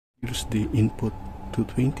Here's the input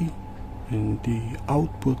 220 and the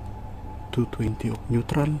output 220 of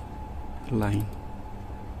neutral line.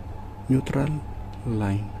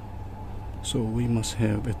 So we must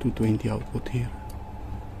have a 220 output here.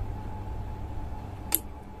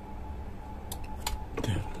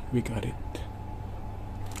 There, we got it.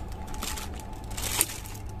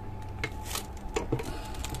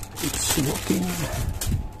 It's working.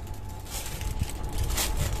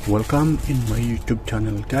 Welcome in my YouTube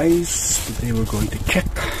channel, guys. Today we're going to check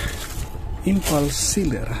impulse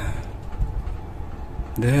sealer.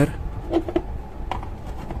 There.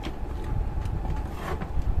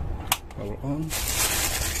 Power on.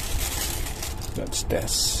 Let's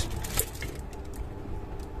test.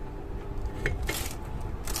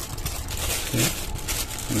 Okay.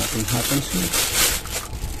 Nothing happens here.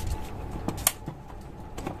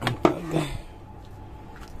 Unplug.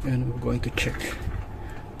 And we're going to check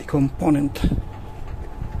the component.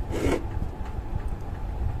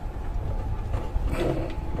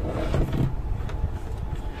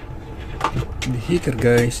 The heater,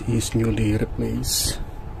 guys, is newly replaced,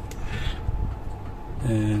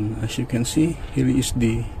 and as you can see, here is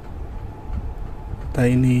the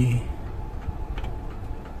tiny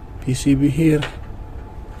PCB here,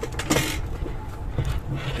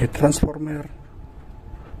 a transformer,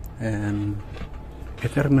 and a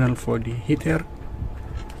terminal for the heater.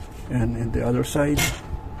 And in the other side,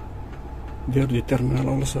 there's the terminal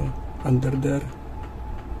also under there,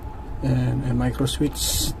 and a micro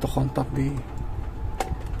switch to contact the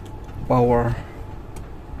power.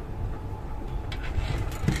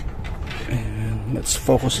 And let's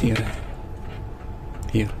focus here.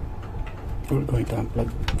 We're going to unplug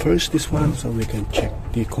first this one so we can check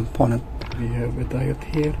the component. We have a diode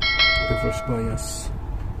here, reverse bias.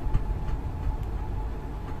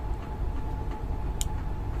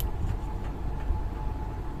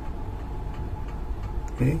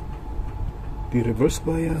 Okay, the reverse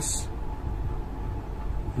bias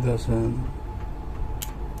doesn't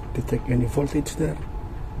detect any voltage there,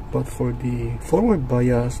 but for the forward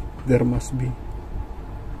bias there must be.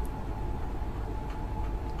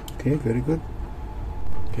 Okay, very good.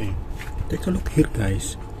 Okay, take a look here,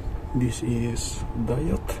 guys. This is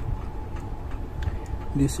diode.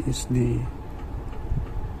 This is the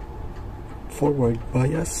forward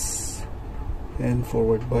bias and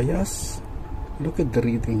forward bias. Look at the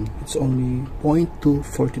reading, it's only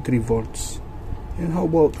 0.243 volts. And how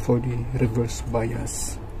about for the reverse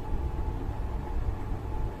bias?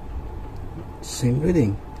 Same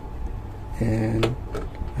reading. And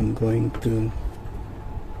I'm going to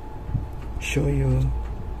show you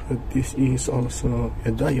that this is also a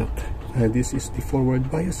diode. This is the forward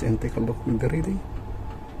bias, and take a look with the reading.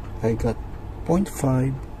 I got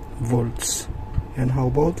 0.5 volts. And how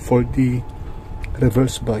about for the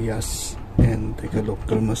reverse bias? And take a look,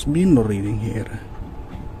 there must be no reading here.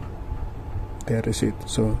 There is it.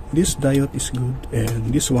 So this diode is good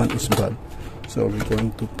and this one is bad. So we're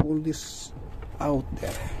going to pull this out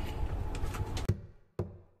there.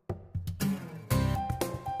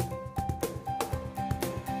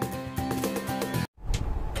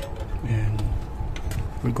 And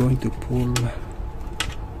we're going to pull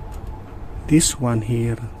this one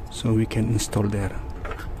here so we can install there.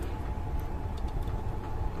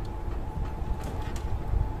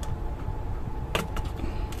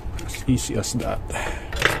 Easy as that.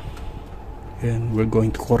 And we're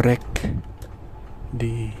going to correct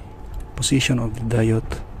the position of the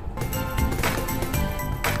diode.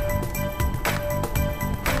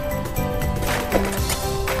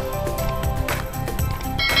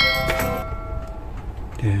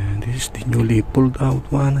 And this is the newly pulled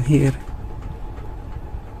out one here.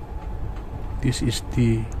 This is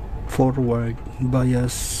the forward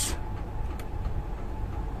bias.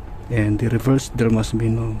 And the reverse, there must be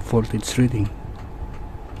no voltage reading.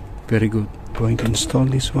 Very good. Going to install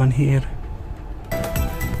this one here.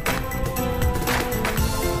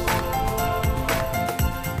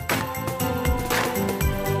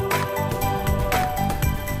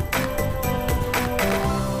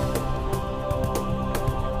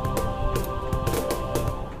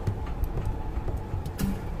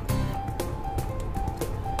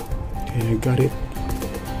 Okay, I got it.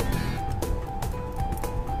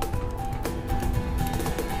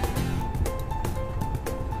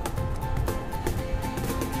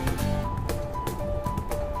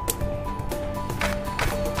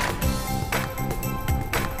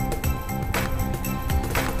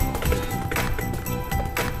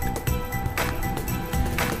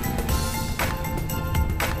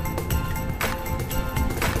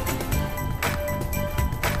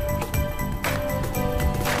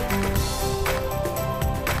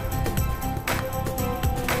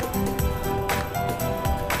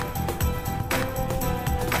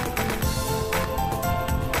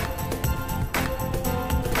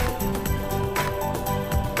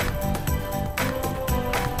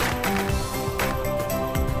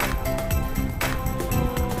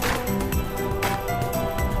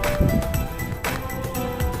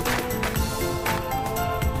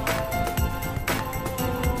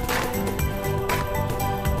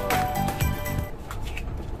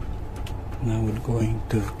 Now we're going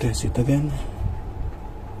to test it again.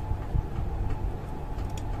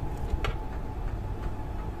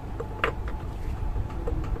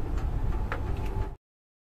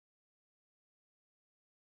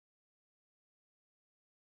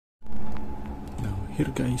 Now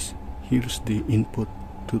here guys, here's the input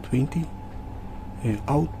 220 and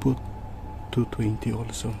output 220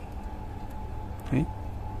 also. Okay,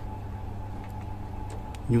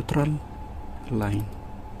 neutral line,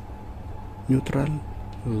 neutral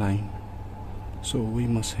line, so we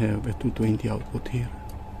must have a 220 output here.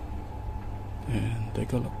 And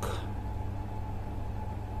take a look.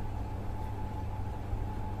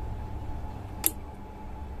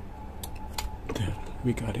 There,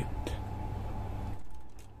 we got it.